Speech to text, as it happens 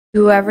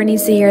Whoever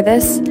needs to hear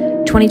this,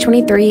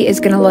 2023 is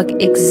going to look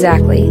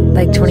exactly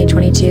like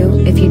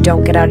 2022 if you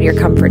don't get out of your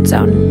comfort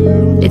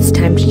zone. It's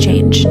time to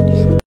change.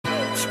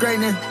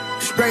 Straightening,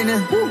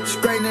 straightening,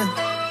 straightening,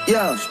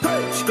 yeah.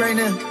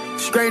 Straightening,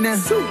 straightening,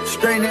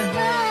 straightening,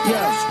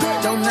 yeah.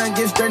 Don't not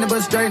get straightening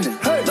but straightening.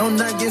 Don't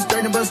not get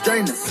straightening but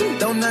straightening.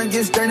 Don't not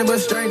get straightening but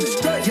straightening.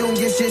 You don't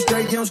get shit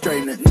straight, you don't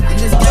straighten it.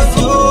 Live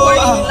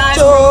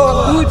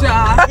from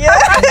Abuja.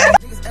 Yeah.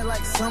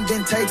 Like some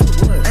been taken.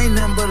 Ain't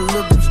nothing but a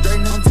little bit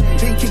straightening.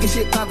 Been kicking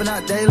shit popping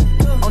out daily.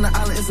 On the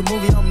island, it's a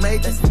movie I'm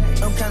making.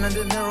 I'm kind of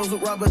De Niro's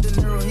with Robert De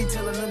Niro. He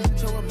telling them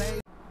intro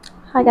amazing.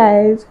 Hi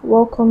guys,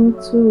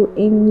 welcome to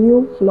a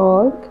new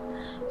vlog.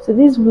 So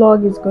this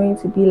vlog is going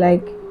to be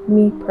like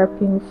me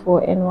prepping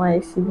for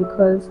NYSC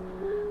because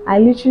I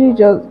literally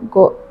just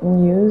got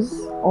news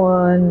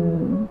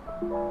on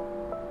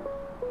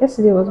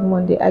yesterday was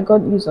Monday. I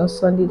got news on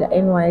Sunday that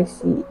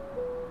NYSC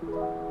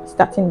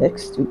starting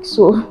next week,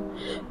 so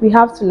we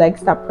have to like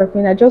start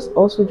prepping.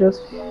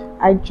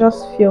 I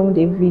just filmed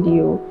a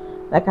video.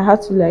 Like I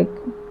had to like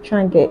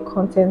try and get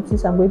content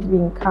since I'm going to be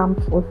in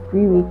camp for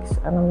 3 weeks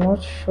and I'm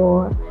not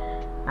sure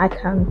I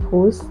can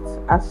post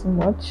as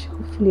much.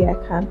 Hopefully I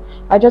can.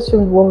 I just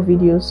filmed one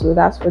video, so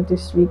that's for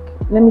this week.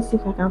 Let me see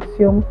if I can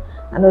film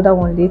another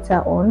one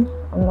later on.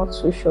 I'm not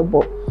so sure,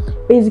 but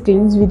basically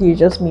this video is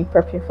just me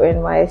prepping for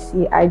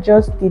NYSC. I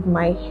just did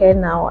my hair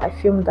now. I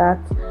filmed that,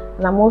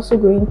 and I'm also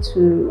going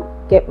to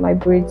get my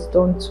braids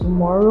done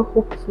tomorrow,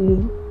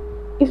 hopefully.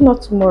 If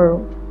not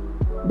tomorrow,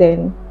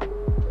 then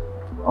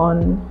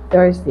on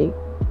Thursday.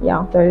 Yeah,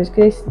 on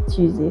Thursday. It's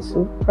Tuesday,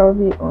 so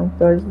probably on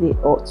Thursday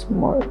or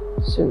tomorrow.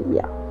 So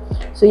yeah,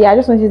 I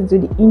just wanted to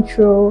do the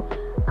intro,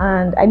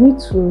 and I need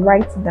to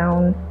write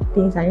down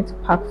things I need to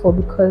pack for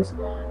because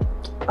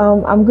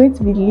I'm going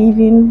to be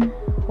leaving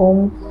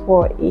home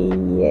for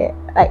a year.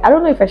 Like, I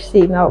don't know if I should say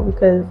it now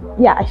because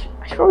yeah, I should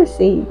probably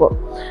say it, but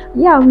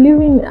yeah, I'm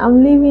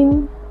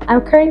leaving.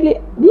 I'm currently,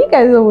 do you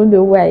guys don't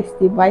know where I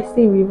stay? But I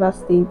stay in River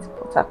State,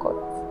 Port Harcourt.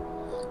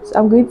 So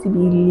I'm going to be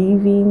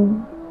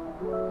leaving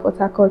Port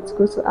Harcourt to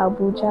go to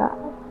Abuja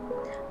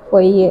for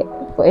a year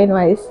for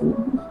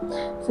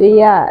NYSC. So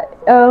yeah,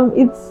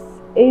 it's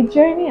a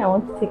journey I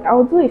want to take.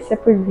 I'll do a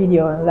separate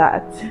video on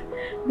that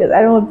because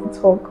I don't want to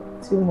talk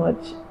too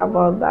much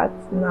about that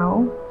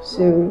now.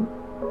 So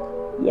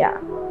yeah,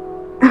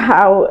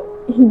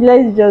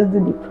 let's just do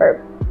the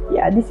prep.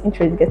 Yeah, this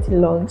intro is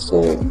getting long,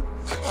 so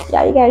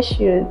yeah, you guys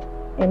should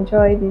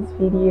enjoy this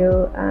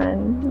video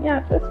and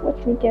yeah, just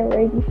watch me get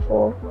ready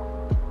for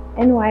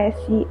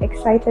NYSC.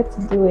 Excited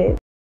to do it.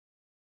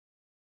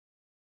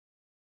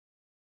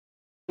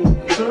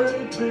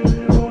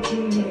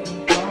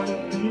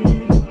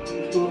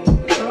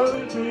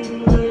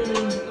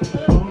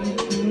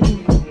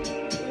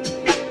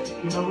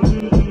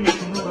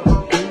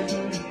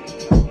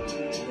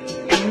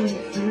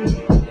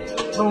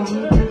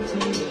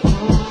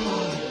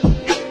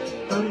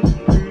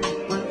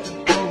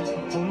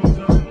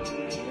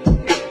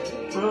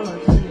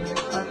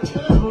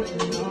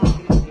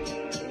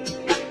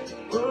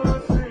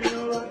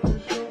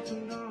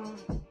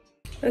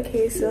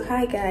 Okay, so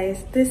hi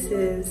guys, this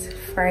is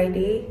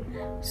Friday,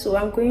 so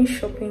I'm going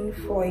shopping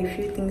for a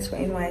few things for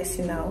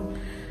NYSC now.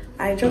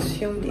 I just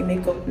filmed a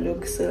makeup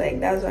look, so like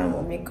that's why I'm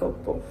on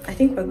makeup, but I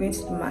think we're going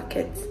to the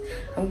market.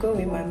 I'm going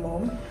with my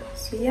mom,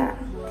 so yeah,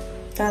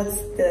 that's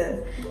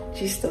the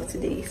gist of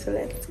today, so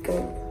let's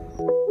go.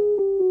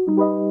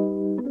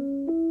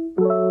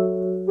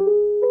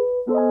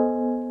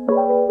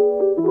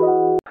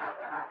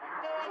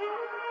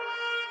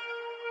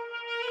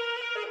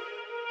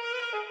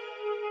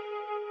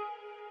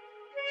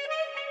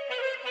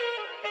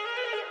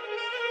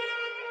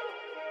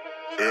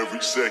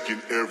 Every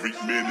second, every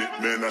minute,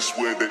 man, I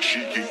swear that she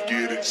can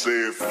get it. Say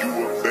if you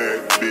a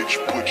bad bitch,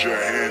 put your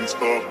hands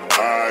up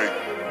high,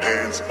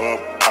 hands up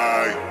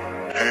high,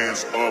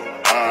 hands up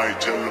high.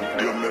 Tell them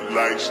dim the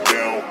lights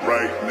down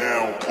right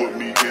now, put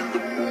me in the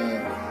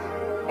mood.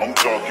 I'm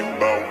talking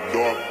about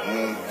dark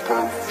room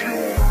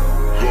perfume.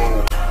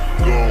 Go,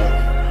 go.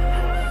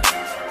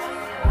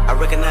 I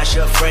recognize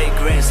your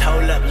fragrance,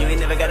 hold up, you ain't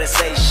never gotta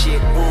say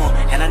shit,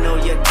 and I know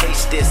you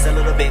taste this a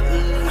little bit,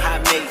 high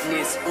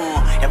maintenance,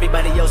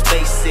 everybody else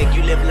basic,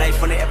 you live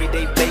life on an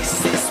everyday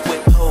basis,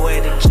 with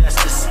poetic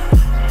justice,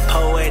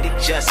 poetic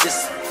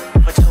justice.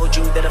 If I told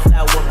you that a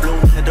flower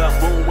bloomed in the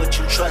dark room, would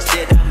you trust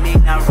it? I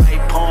mean, I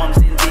write poems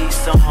in these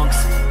songs,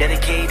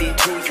 dedicated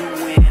to you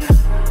when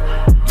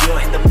you're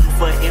in the mood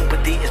for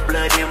empathy, it's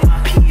blood in my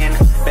pen,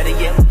 better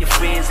yet with your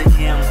friends and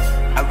him,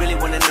 I really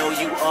wanna know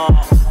you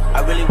all. I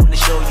really wanna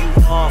show you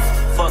off.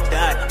 Fuck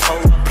that,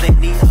 hold up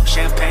plenty of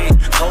champagne.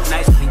 Cold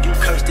nights when you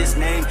curse this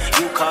name.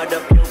 You called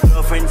up your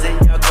girlfriends and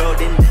your girl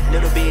in that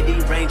little bitty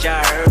range.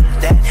 I heard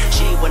that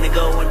she wanna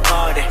go and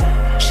party.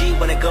 She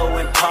wanna go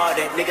and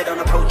party. Nigga, don't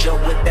approach her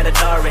with that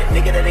Atari.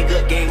 Nigga, that ain't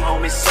good game,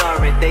 homie,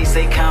 sorry. They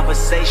say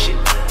conversation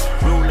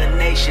rule a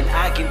nation.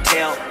 I can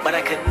tell, but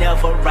I could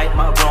never right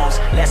my wrongs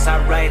unless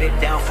I write it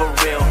down for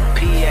real.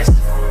 P.S.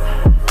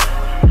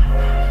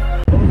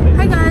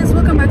 Hi guys,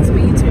 welcome back to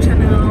my YouTube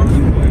channel.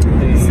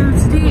 So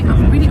today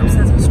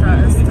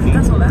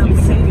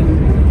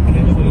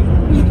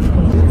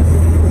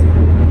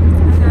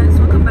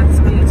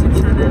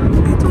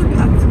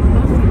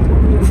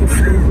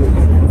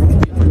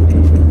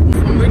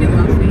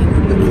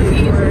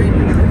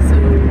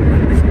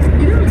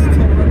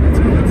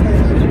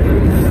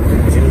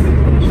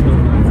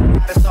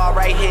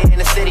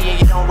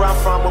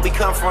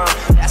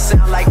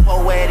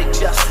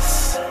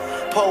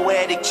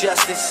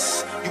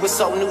justice. You were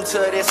so new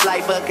to this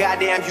life, but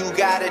goddamn, you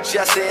got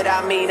adjusted.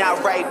 I mean, I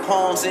write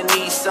poems in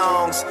these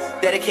songs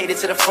dedicated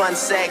to the fun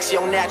sex,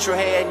 your natural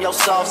hair and your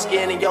soft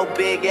skin and your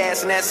big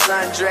ass and that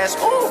sundress.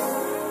 Ooh,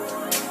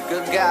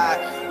 good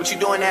God, what you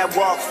doing that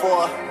walk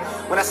for?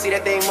 When I see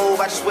that thing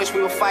move, I just wish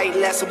we would fight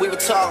less and we would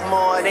talk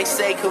more. They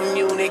say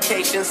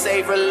communication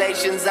save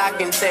relations, I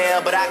can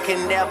tell, but I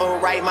can never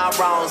right my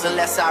wrongs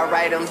unless I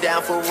write them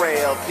down for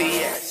real.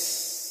 P.S.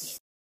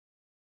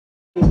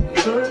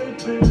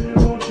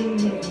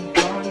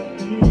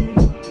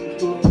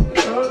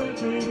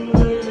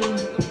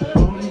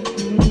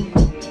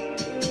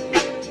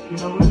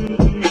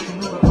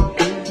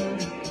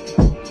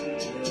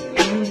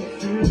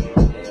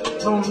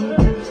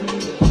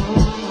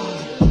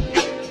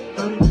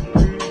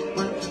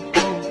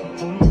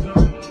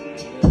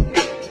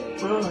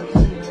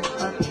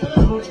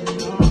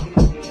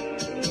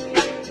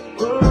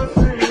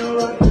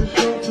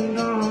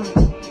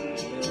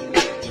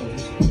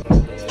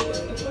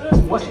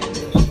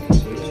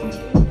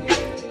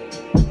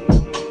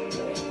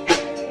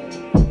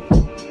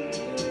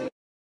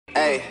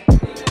 Hey,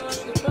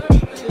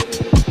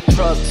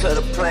 truck to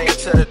the plane,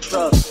 to the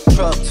truck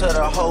to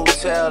the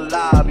hotel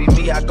lobby.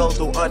 Me, I go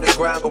through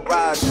underground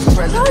garages.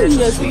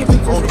 Presidential suite on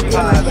the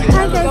private.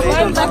 Hi guys,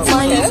 welcome back to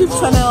my YouTube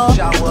channel.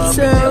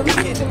 So,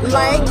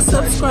 like,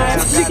 subscribe,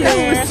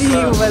 share.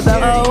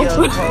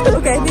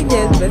 Okay, I think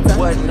it's better.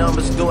 What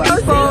numbers do I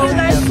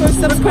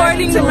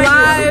Recording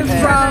live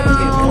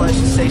from... One,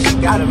 she say she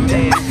got a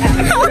man.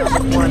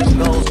 One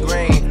goes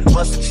green.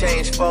 Must have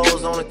changed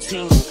foes on the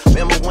team.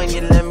 Remember when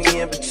you let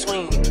me in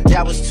between?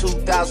 That was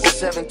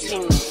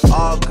 2017.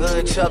 All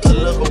good, chubs to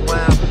look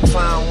around.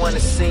 Find one to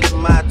see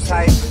my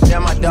type.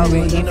 Damn, my dog,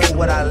 and he know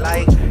what I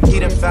like. He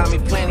done found me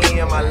plenty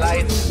in my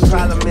life.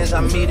 Problem is,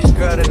 I meet this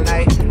girl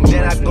tonight.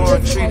 Then I go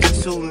and treat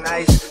her too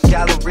nice.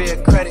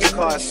 Galleria credit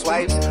card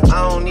swipes.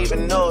 I don't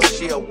even know if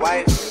she a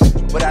wife.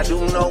 But I do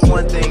know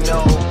one thing,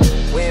 though.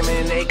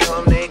 Women, they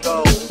come, they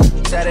go.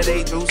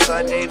 Saturday through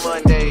Sunday,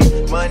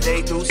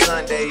 Monday through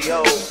Sunday,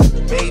 yo.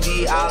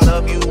 Baby, I'll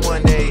love you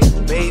one day.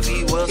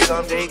 Baby, we'll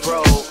someday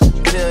grow.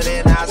 Till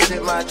then, I'll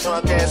sit my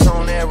drunk ass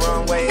on that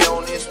runway,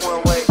 on this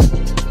one way.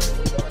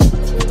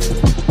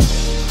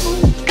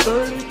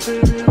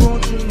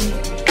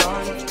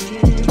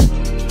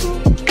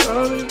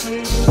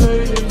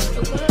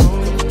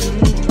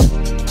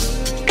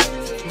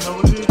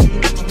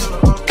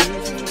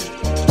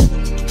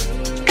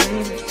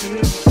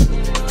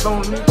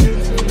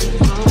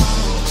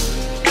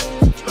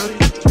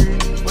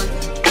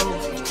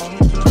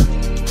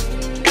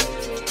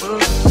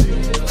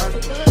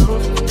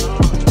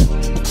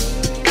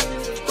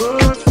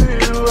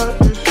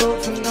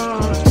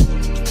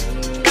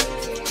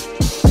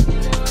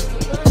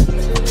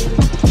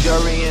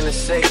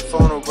 Safe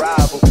on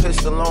arrival,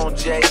 pistol on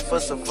J for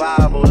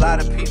survival. A lot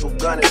of people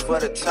gunning for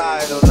the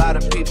title. A lot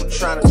of people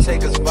trying to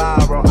take us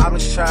viral. I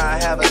was trying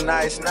to have a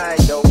nice night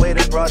though.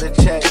 Waiter brought a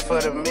check for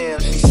the meal.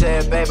 She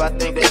said, babe, I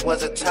think that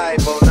was a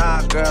typo.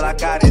 Nah, girl, I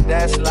got it,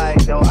 that's light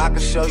though. I can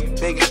show you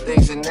bigger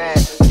things than that.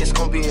 It's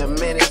gonna be a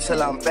minute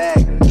till I'm back.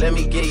 Let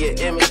me get you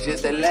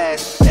images that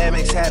last.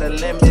 Amex had a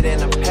limit in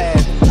the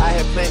past. I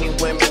had plenty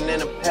women in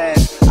the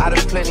past. I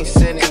done plenty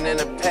sinning in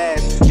the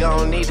past. You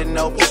don't need to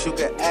know, but you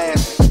can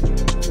ask.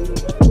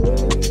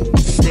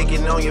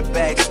 Sticking on your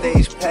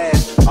backstage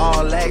pass,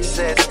 all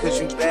access, cause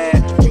you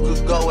bad. You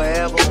could go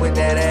wherever with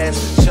that ass.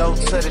 Show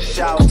to the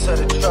shout, to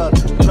the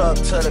truck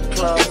to the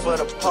club for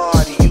the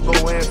party. You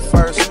go in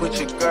first with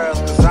your girls,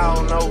 cause I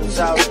don't know who's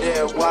out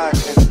there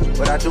watching.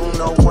 But I do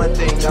know one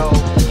thing though,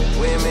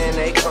 women,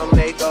 they come,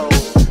 they go.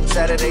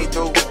 Saturday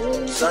through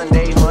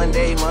Sunday,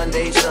 Monday,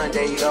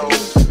 Sunday, yo.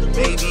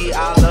 Baby,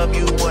 I'll love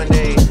you one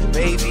day.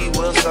 Baby,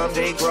 we'll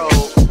someday grow.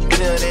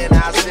 Till then,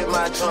 I'll sit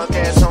my drunk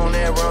ass on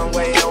that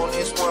runway, on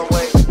this one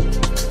way.